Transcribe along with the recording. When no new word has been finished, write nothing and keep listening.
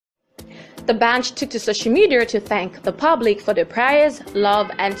The band took to social media to thank the public for their prayers,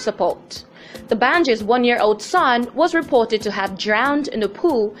 love, and support. The band's one-year-old son was reported to have drowned in a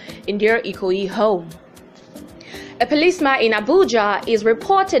pool in their Ikoyi home. A policeman in Abuja is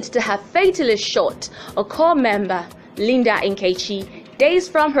reported to have fatally shot a corps member, Linda Nkechi, days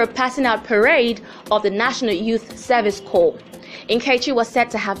from her passing out parade of the National Youth Service Corps. Nkechi was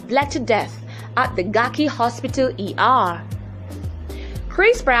said to have bled to death at the Garki Hospital ER.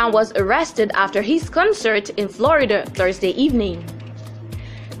 Chris Brown was arrested after his concert in Florida Thursday evening.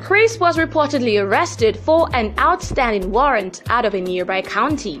 Chris was reportedly arrested for an outstanding warrant out of a nearby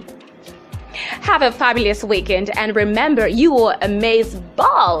county. Have a fabulous weekend and remember, you are amaze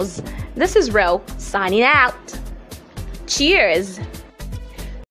balls. This is Ro signing out. Cheers.